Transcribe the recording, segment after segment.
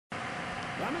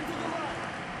Coming to the light.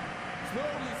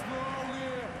 Slowly, slowly.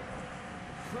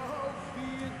 I'll be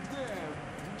damned.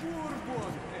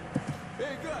 Bourbon.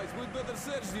 Hey guys, we'd better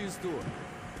search these two.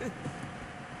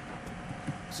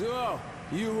 So,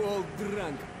 you all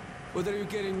drunk. What are you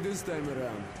carrying this time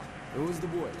around? Who's the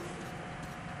boy?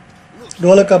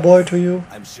 Do I look a boy to you?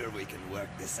 I'm sure we can work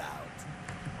this out.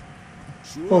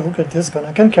 Sure. Oh, look at this gun.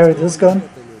 I can carry this gun.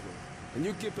 And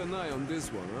you keep an eye on this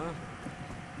one, huh?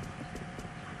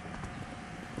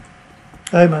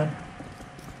 Hey, man.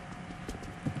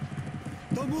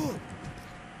 Don't move.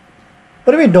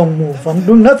 What do you mean, don't move? I'm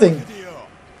doing nothing.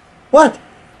 What?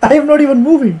 I am not even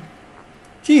moving.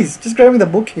 Jeez, just grabbing the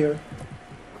book here.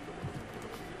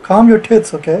 Calm your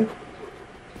tits, okay?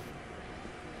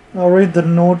 I'll read the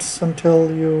notes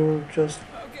until you just...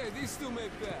 Okay, these two may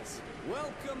pass.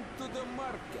 Welcome to the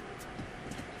market.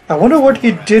 I wonder what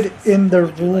he did in the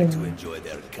Would you like to room. enjoy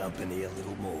their company a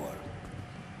little more?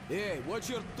 Hey, what's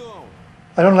your tone?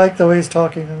 I don't like the way he's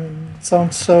talking. I mean, it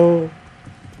sounds so...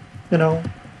 You know...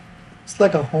 It's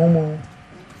like a homo.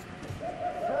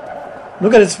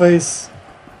 Look at his face.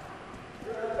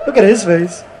 Look at his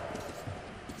face.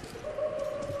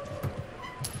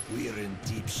 We're in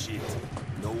deep shit.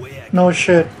 No way I can No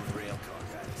shit. move rail car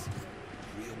guys.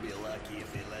 We'll be lucky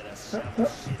if they let us shove Uh, the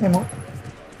shit hey, out Mo. the rest of the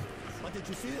place. But did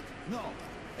you see it? No.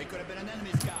 It could have been an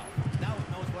enemy scout. Now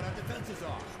it knows what our defenses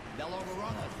are. They'll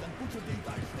overrun us, then butcher the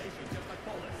entire station just like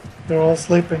Polis. They're all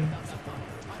sleeping.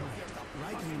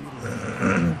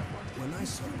 When I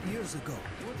saw years ago,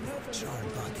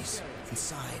 charred bodies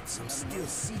inside, some still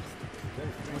seated.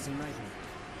 It was a nightmare.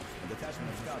 A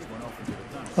detachment of scouts went off into the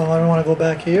tunnel. Oh, I don't want to go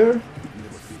back here.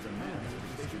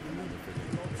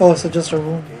 Oh, so just a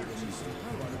room.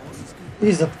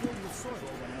 These the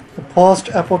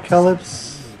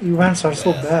post-apocalypse events are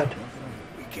so bad.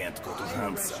 We can't go to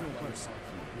Hansa.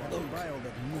 Look,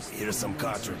 here's some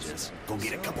cartridges. Go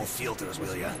get a couple filters,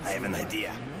 will ya? I have an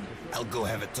idea. I'll go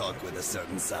have a talk with a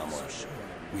certain someone.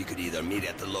 We could either meet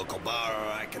at the local bar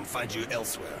or I can find you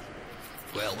elsewhere.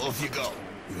 Well, off you go.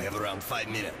 You have around 5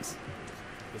 minutes.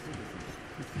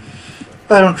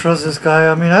 I don't trust this guy.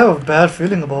 I mean, I have a bad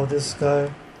feeling about this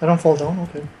guy. I don't fall down?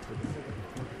 Okay.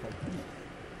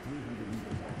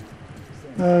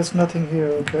 There's nothing here,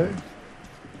 okay.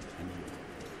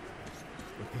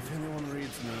 If anyone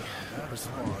reads me,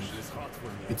 respond.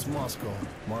 It's Moscow,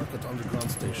 Market Underground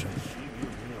Station.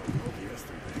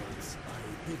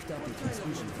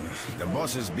 The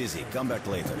boss is busy. Come back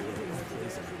later.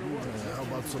 How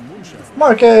about some moonshine?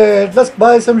 Market! Let's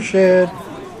buy some shit.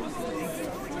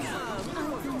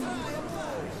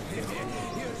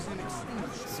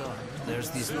 So, there's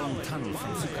this long tunnel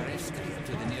from Sukharevsky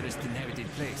to the nearest inhabited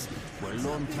place, where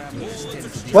lone travelers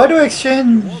tend to... Why do I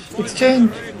exchange?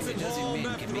 Exchange? A dozen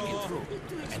men can make it through,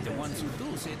 and the ones who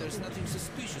do say there's nothing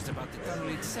suspicious about the tunnel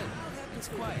itself. It's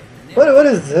quiet. And What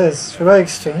is this? Should I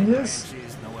exchange this? there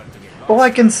is nowhere to get Oh, I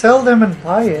can sell them and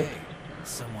buy it.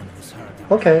 someone who's heard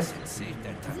it Okay. and saved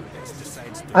their tunnels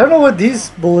decides to I don't know what these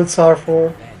bullets are for.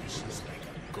 vanishes like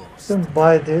a ghost. Don't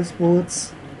buy these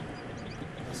bullets.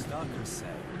 Stalkers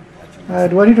say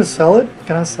Do I need to sell it?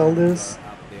 Can I sell this? up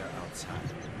there outside.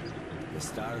 The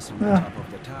stars on Yeah. top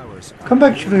of the towers are Come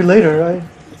back to me later, right?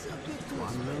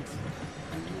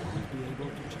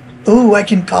 Oh, I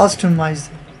can customize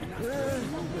it.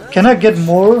 Can I get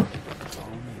more?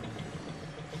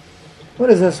 What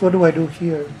is this? What do I do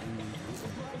here?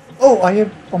 Oh,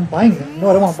 I'm buying them. No,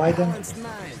 I don't want to buy them.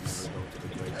 Nice.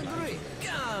 Agree.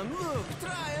 Come, look,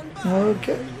 try and buy.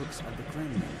 Okay.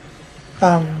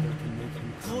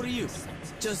 For you.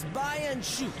 Just buy and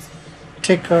shoot.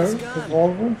 Ticker,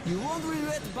 revolver. You won't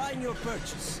regret buying your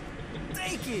purchase.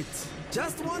 Take it.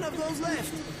 Just one of those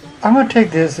left. I'm gonna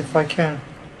take this if I can.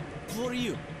 For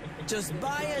you. Just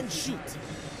buy and shoot.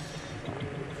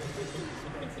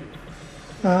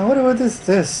 What about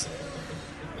this?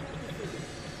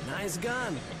 Nice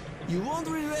gun. You won't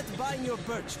regret buying your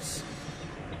purchase.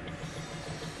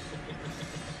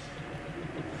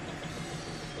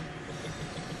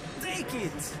 Take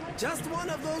it. Just one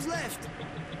of those left.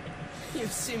 You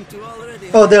seem to already...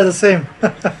 Oh, they're the same.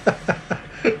 I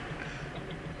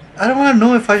don't want to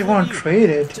know if I want to trade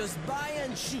it. Just buy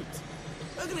and shoot.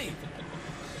 Agreed.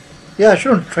 Yeah, I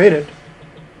shouldn't trade it.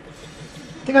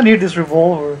 I think I need this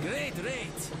revolver. Great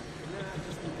rate.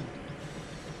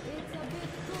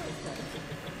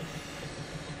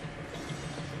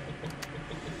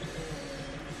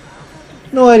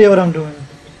 No idea what I'm doing.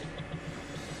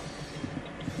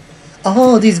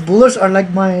 Oh, these bullets are like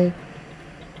my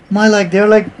like, they're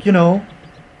like, you know,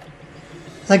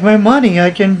 like my money.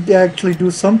 I can actually do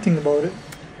something about it.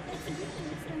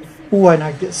 Ooh, I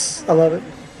like this. I love it.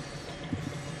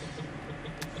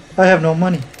 I have no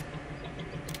money.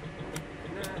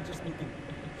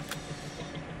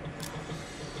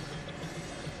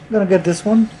 I'm gonna get this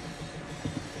one.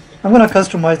 I'm gonna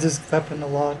customize this weapon a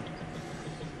lot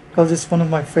because it's one of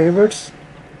my favorites.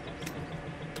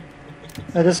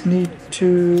 I just need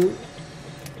to...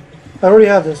 I already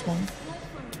have this one.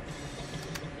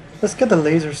 Let's get the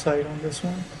laser sight on this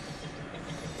one.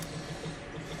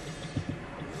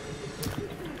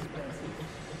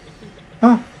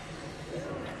 Huh.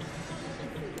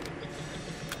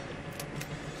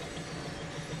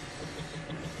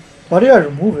 Why did I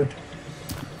remove it?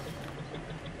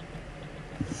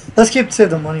 Let's save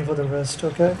the money for the rest,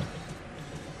 okay?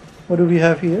 What do we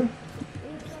have here?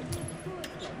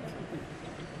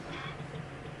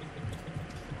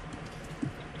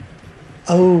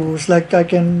 Oh, it's like I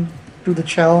can do the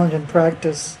challenge and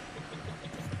practice.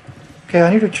 Okay, I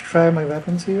need to try my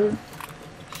weapons here.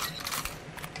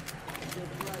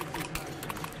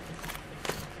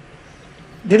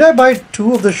 Did I buy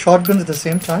 2 of the shotguns at the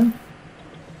same time?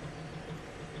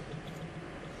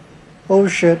 Oh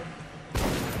shit.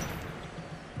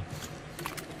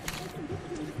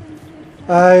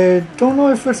 I don't know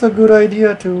if it's a good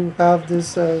idea to have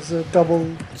this as a double.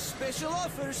 Special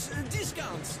offers,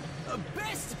 discounts.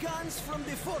 Best guns from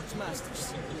the Fort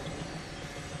Masters.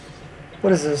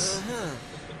 What is this?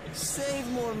 Save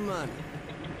more money.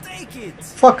 Take it.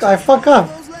 Fuck, I fuck up.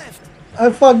 Those left. I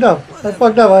fucked up. I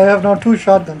fucked up. I have now 2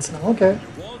 shotguns now. Okay.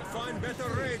 Won't find better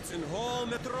rates in whole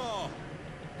metro.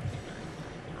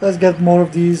 Let's get more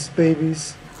of these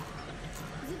babies.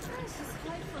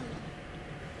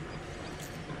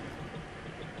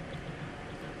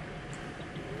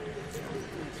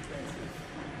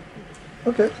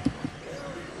 Okay.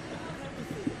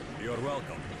 You're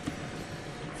welcome.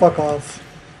 Fuck off.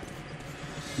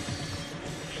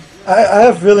 I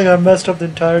have feeling I messed up the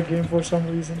entire game for some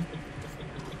reason.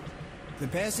 The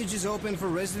passage is open for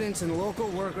residents and local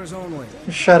workers only.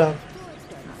 Shut up.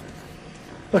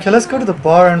 Okay, let's go to the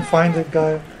bar and find the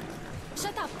guy.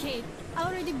 Shut up, Kate. I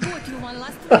already bought you one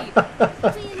last week.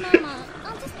 Please, Mama.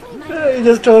 I'll just put my... He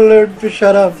just told her to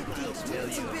shut up.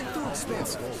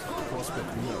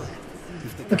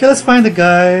 Okay, let's find the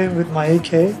guy with my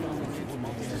AK.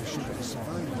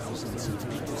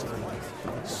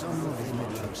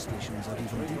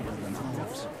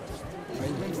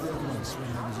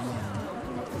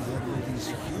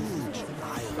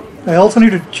 I also need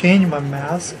to change my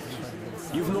mask.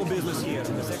 You've no business here.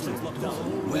 The section's locked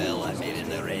down. Well, I made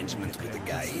an arrangement with the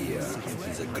guy here.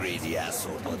 He's a greedy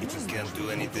asshole, but we can't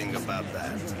do anything about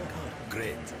that.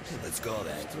 Great. Let's go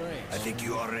then. I think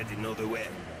you already know the way.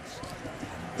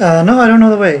 No, I don't know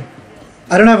the way.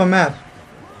 I don't have a map.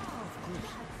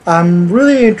 I'm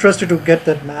really interested to get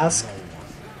that mask.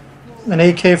 An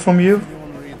AK from you.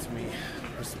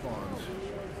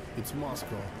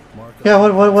 Yeah,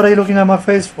 what are you looking at my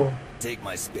face for? Take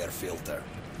my spare filter.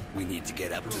 We need to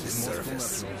get up to the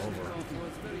surface.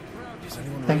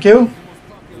 Thank you.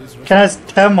 Can I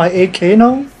have my AK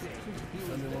now?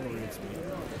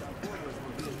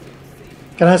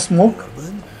 Can I smoke?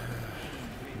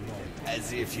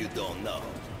 As if you don't know.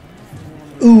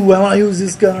 Ooh, I want to use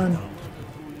this gun.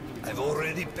 I've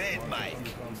already paid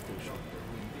Mike.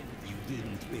 You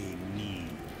didn't pay me.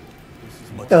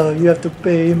 Oh, you have to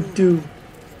pay him too.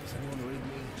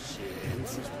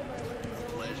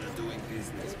 Pleasure doing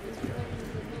business with you.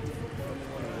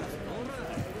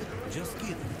 Just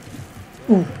kidding.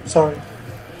 Ooh, sorry.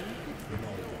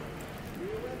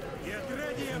 Get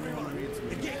ready, everyone.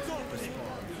 The gate's opening.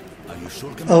 Are you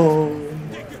sure? Oh,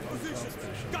 Take your positions.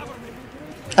 Cover me.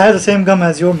 I have the same gun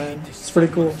as your man. It's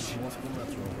pretty cool.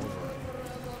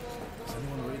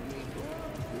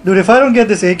 Dude, if I don't get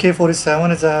this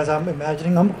AK-47 as I'm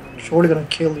imagining, I'm surely gonna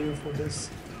kill you for this.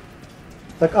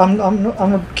 Like, I'm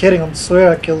not kidding. I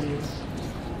swear I killed you.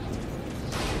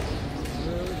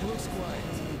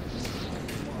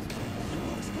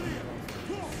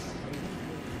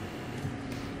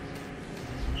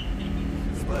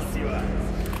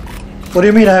 What do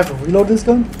you mean I have to reload this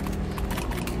gun?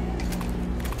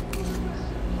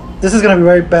 This is gonna be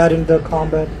very bad in the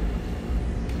combat.